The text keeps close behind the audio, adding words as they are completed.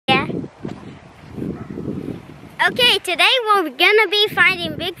Okay, today we're gonna be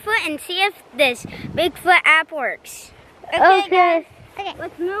finding Bigfoot and see if this Bigfoot app works. Okay. Guys, okay,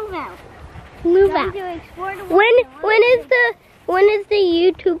 let's move out. Move out. When is the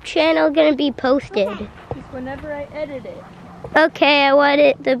YouTube channel gonna be posted? Just whenever I edit it. Okay, I want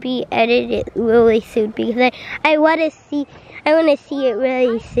it to be edited really soon because I want to see it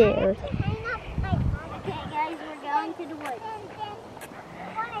really soon. Okay, guys, we're going to the woods.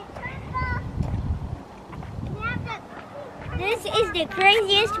 This is the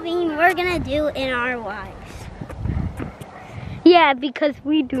craziest thing we're gonna do in our lives. Yeah, because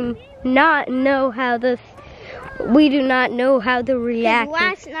we do not know how to react.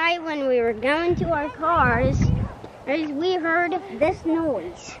 Last night when we were going to our cars, we heard this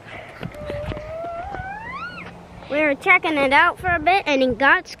noise. We were checking it out for a bit and it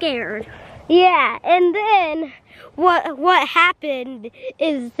got scared. Yeah, and then what happened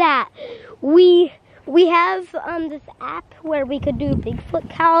is that we have this app where we could do Bigfoot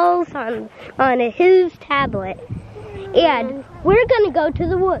calls on his tablet, and we're gonna go to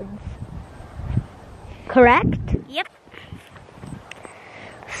the woods. Correct? Yep.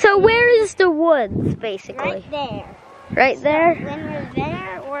 So where is the woods, basically? Right there. Right there? So when we're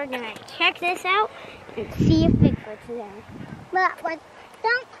there, we're gonna check this out and see if Bigfoot's there. But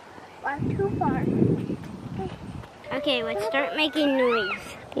don't walk too far. Okay, let's start making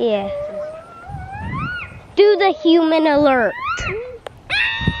noise. Yeah. Do the human alert. We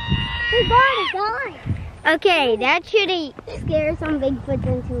got a guy. Okay, that should scare some Bigfoots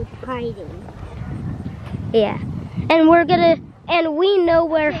into hiding. Yeah. And we know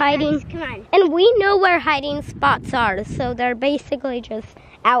where hiding. Guys, come on. And we know where hiding spots are, so they're basically just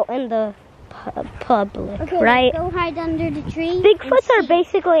out in the public, Okay, right? let's go hide under the tree. Bigfoots are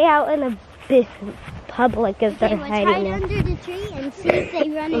basically out in the public as they're Let's hiding. hide under the tree and see if they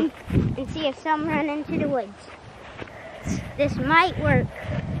run in, and see if some run into the woods. This might work.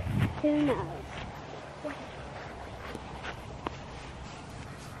 Who knows?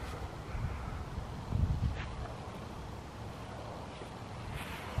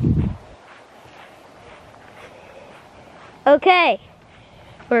 Okay,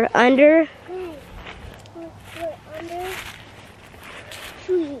 we're under. We're under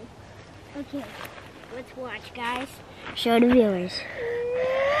tree. Okay, let's watch, guys. Show the viewers.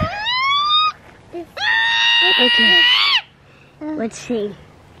 Okay, let's see.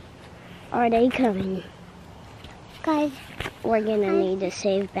 Are they coming? Guys, we're gonna need to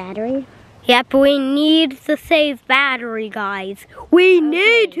save battery. Yep, we need to save battery, guys. We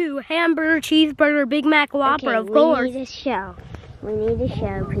need to. Hamburger, cheeseburger, Big Mac, Whopper, of course. We need to show. We need to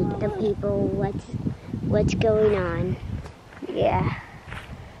show the people what's going on. Yeah.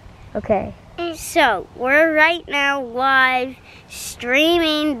 Okay. So, we're right now live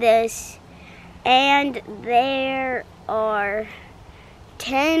streaming this, and there are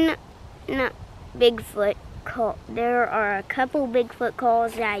 10 Bigfoot calls. There are a couple Bigfoot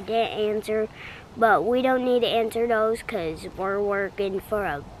calls that I didn't answer, but we don't need to answer those because we're working for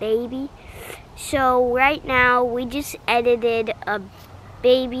a baby. So, right now, we just edited a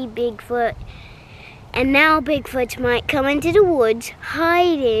baby Bigfoot. And now Bigfoots might come into the woods,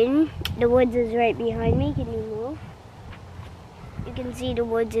 hiding. The woods is right behind me. Can you move? You can see the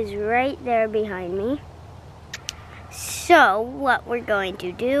woods is right there behind me. So what we're going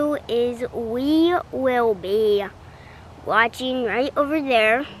to do is we will be watching right over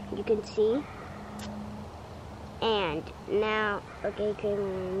there. You can see. And now, okay, come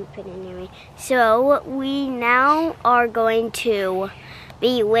on, put it near me. So we now are going to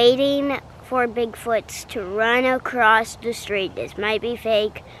be waiting for Bigfoots to run across the street. This might be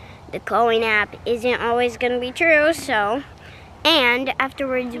fake. The calling app isn't always going to be true, so. And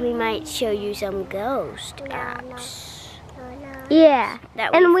afterwards, we might show you some ghost apps. Yeah,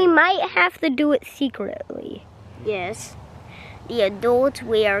 and we might have to do it secretly. Yes. The adults,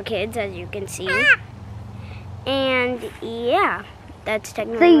 we are kids, as you can see. And yeah, that's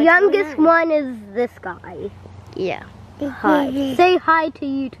technically the youngest one is this guy. Yeah. Hi. Say hi to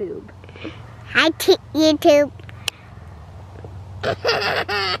YouTube. Hi to YouTube.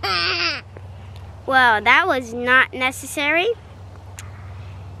 Well, that was not necessary.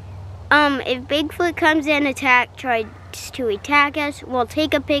 If Bigfoot comes in, tries to attack us, we'll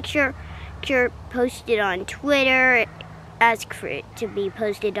take a picture, post it on Twitter, ask for it to be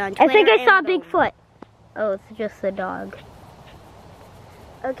posted on Twitter. I think I saw Bigfoot. Oh, it's just a dog.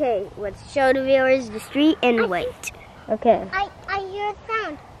 Okay, let's show the viewers the street and wait. Okay. I hear a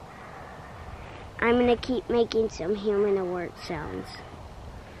sound. I'm gonna keep making some human alert sounds.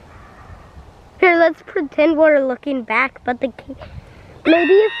 Here, let's pretend we're looking back, but maybe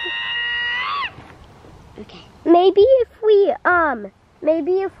if maybe if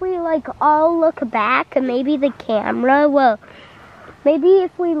we like all look back, and maybe the camera will. Maybe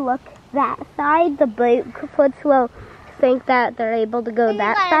if we look that side, the Bigfoots will think that they're able to go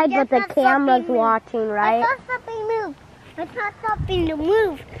that side, but the camera's watching, right? I saw something move. I saw something to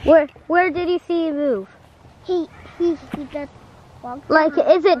move. Where did you see it move? He just walked. Like,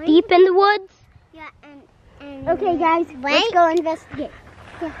 is it deep in the woods? Yeah, and Okay, guys, let's go investigate.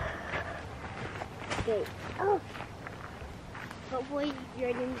 Yeah. Okay. Oh. Hopefully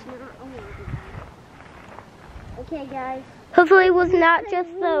Jordan's not alone. Okay, guys. Hopefully it was not just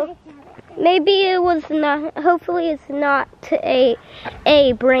the. Maybe it was not. Hopefully it's not a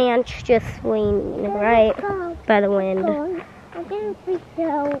branch just swinging right by the wind. I'm gonna freak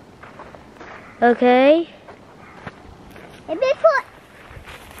out. Okay. Hey, Bigfoot.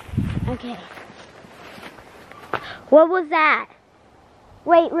 Okay. What was that?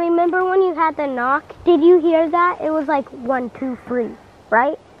 Wait, remember when you had the knock? Did you hear that? It was like 1, 2, 3,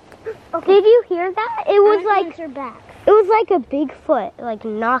 right? Okay. Did you hear that? It was like answer back. it was like a Bigfoot like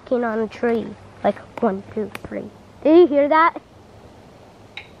knocking on a tree. Like 1, 2, 3. Did you hear that?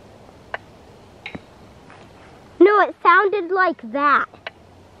 No, it sounded like that.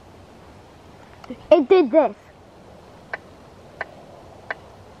 It did this.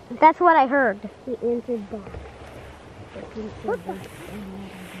 That's what I heard. He answered back. What the?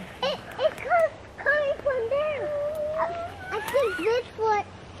 It's coming from there. I think Bigfoot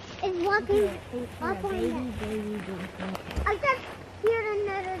is walking up on there. I just heard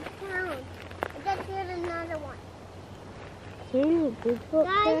another sound. I just heard another one.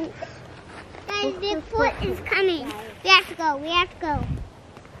 Guys, Bigfoot is coming. We have to go. We have to go.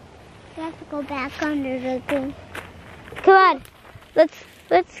 We have to go back under the thing. Come on.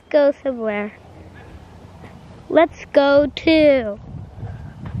 Let's go somewhere. Let's go to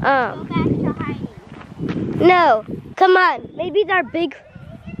Go back to hiding. No, come on. Maybe they're big. Guys,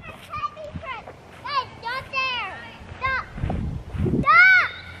 stop there. Stop. Stop.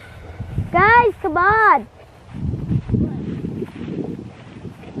 Guys, come on.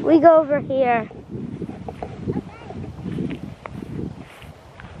 We go over here.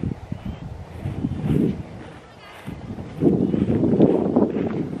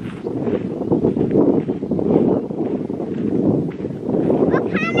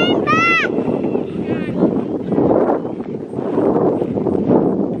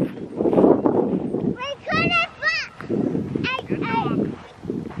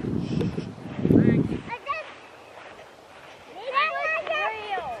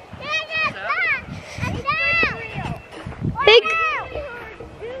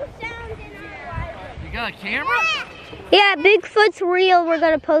 Got a camera? Yeah, Bigfoot's real. We're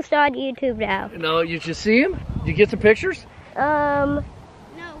gonna post on YouTube now. No, you should see him? Did you get some pictures? No,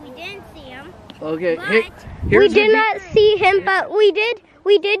 we didn't see him. Okay. But Hey, We here's did the not see him, but we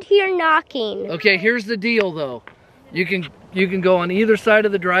did hear knocking. Okay, here's the deal though. You can go on either side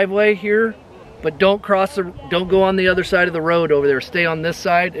of the driveway here, but don't go on the other side of the road over there. Stay on this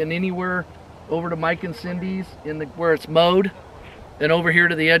side, and anywhere over to Mike and Cindy's where it's mowed, and over here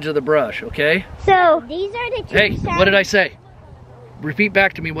to the edge of the brush, okay? So These are the two Hey, sounds. what did I say? Repeat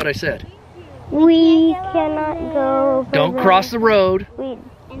back to me what I said. we cannot go. Don't cross the road. We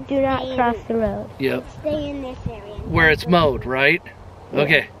do not cross the road. Yep. Stay in this area. Where it's mowed, right?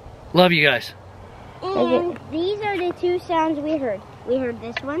 Okay. Love you guys. And these are the two sounds we heard. We heard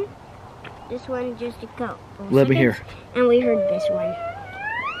this one just a go. Let me hear. And we heard this one.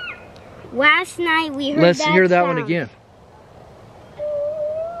 Last night we heard Let's hear that one sound. again.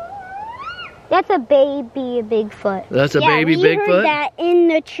 That's a baby Bigfoot. That's a Yeah, baby we Bigfoot? heard that in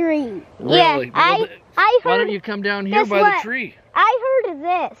the tree. Really? Yeah, Well, I why heard. don't you come down here Guess by what? the tree? I heard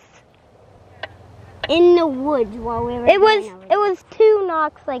this. In the woods while we were It was going over two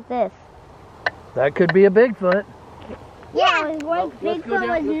knocks like this. That could be a Bigfoot. Yeah, it was like Let's go Bigfoot down- was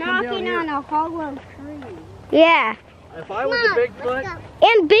let's come down knocking here. on a hollow tree. Yeah, If I was a Bigfoot,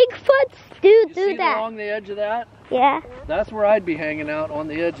 and Bigfoots do you see do that. along the edge of that? Yeah, That's where I'd be hanging out, on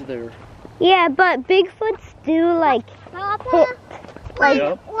the edge there. yeah, but Bigfoots do like Papa, like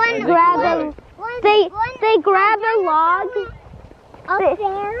Yep. one, I think grab you're a right. they grab a log. up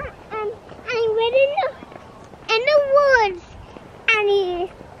there and he went in the woods and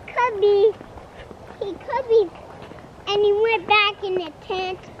he could be and he went back in the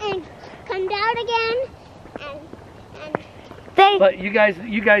tent and come out again and They But you guys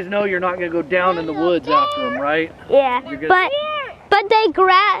know you're not gonna go down in the woods after them, right? yeah, You're good. but they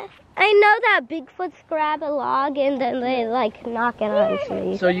grab. I know that Bigfoots grab a log and then they like knock it on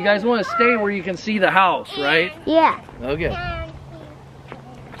trees. So you guys want to stay where you can see the house, right? Yeah. Okay. and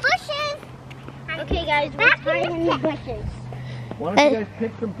bushes and Okay, guys, we're hiding in the bushes. Why don't you guys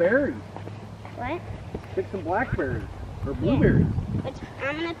pick some berries? What? Pick some blackberries or blueberries. But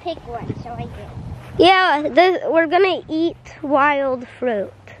I'm gonna pick one, so I do. Yeah, we're gonna eat wild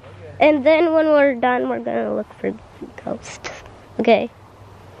fruit. And then when we're done, we're gonna look for ghosts. Okay?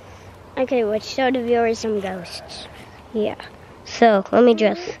 Okay, let's show the viewers some ghosts. Yeah. So, let me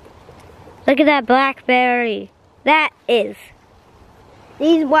just... Look at that blackberry.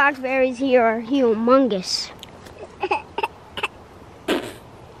 These blackberries here are humongous. There's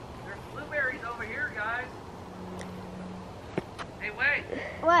blueberries over here, guys. Hey, wait.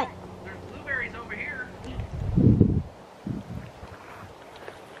 What? There's blueberries over here.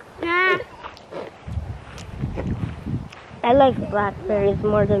 Nah. I like blackberries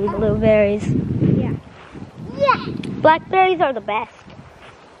more than blueberries. Yeah. Yeah. Blackberries are the best.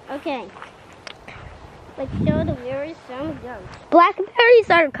 Okay. Let's show the viewers some ghosts. Blackberries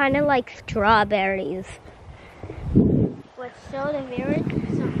are kind of like strawberries. Let's show the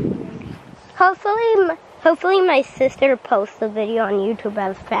viewers some. Hopefully my sister posts the video on YouTube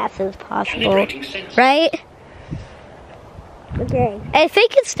as fast as possible. Right? Okay. I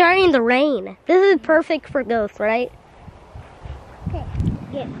think it's starting to rain. This is perfect for ghosts, right? Okay.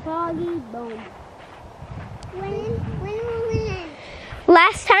 Get foggy, boom. When.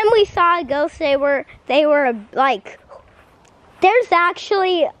 Last time we saw a ghost, they were like, there's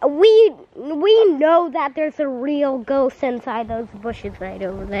actually, we know that there's a real ghost inside those bushes right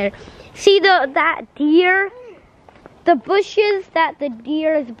over there. See that deer? The bushes that the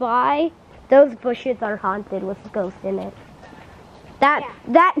deer is by, those bushes are haunted with ghosts in it. That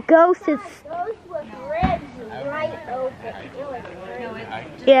ghost is... Ghost with ribs right open.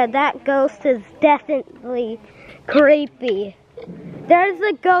 Yeah, that ghost is definitely creepy. There's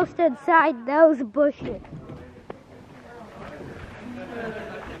a ghost inside those bushes.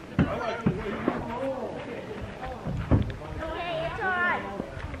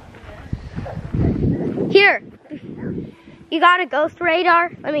 Here. You got a ghost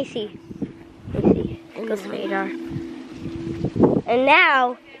radar? Let me see. Ghost radar. And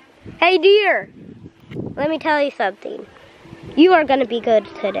now, hey deer. Let me tell you something. You are gonna be good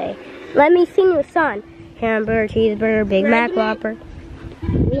today. Let me sing you a song. Hamburger, cheeseburger, Big Mac, Whopper.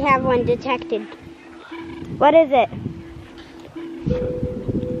 We have one detected. What is it?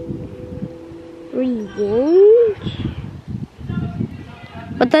 Revenge.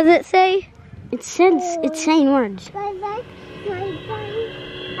 What does it say? It's saying words.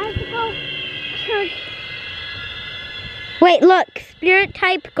 Wait, look. Spirit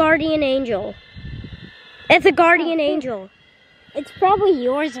type guardian angel. It's a guardian angel. It's probably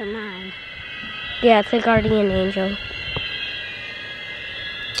yours or mine. Yeah, it's a guardian angel.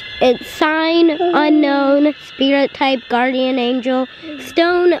 It's sign unknown, spirit type guardian angel,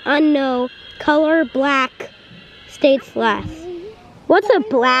 stone unknown, color black, states last. What's a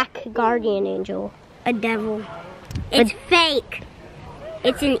black guardian angel? A devil. It's fake.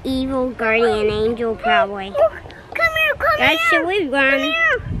 It's an evil guardian angel, probably. Come here, Guys, should we run?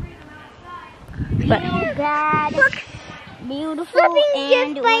 But bad, beautiful,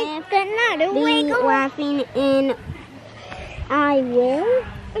 and laughing in I will.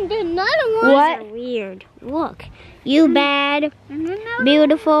 And another one. What? Are weird. Look, you bad,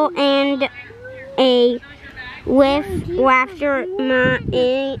 beautiful, and a with laughter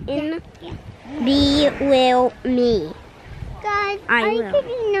in be will me. Guys, I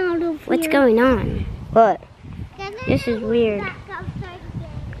will. What's going on? What? This is weird.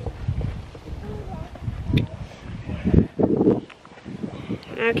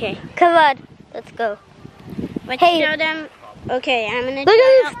 Okay, Come on, let's go. let's Hey. show them. Okay, I'm gonna Look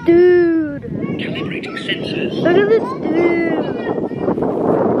at this dude. Calibrating sensors. Look at this dude.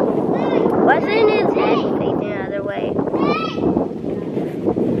 Wasn't his head facing the other way?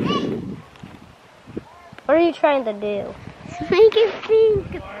 What are you trying to do? make it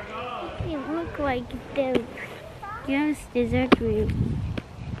think. It look like the ghost is ugly.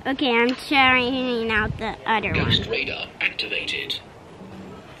 Okay, I'm trying out the other one. Ghost radar activated.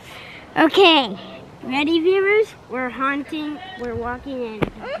 Okay, ready, viewers? We're hunting. We're walking in.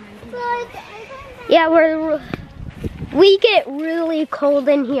 Yeah, we get really cold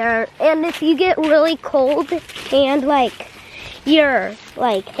in here, and if you get really cold and like your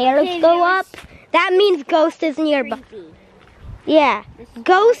hairs go up, that means ghost is nearby. Yeah,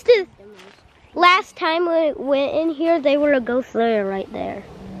 ghost is. Last time we went in here, they were a ghost lair right there.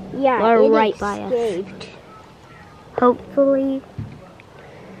 Yeah, Or it right by us. escaped. Hopefully.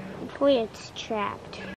 Hopefully it's trapped.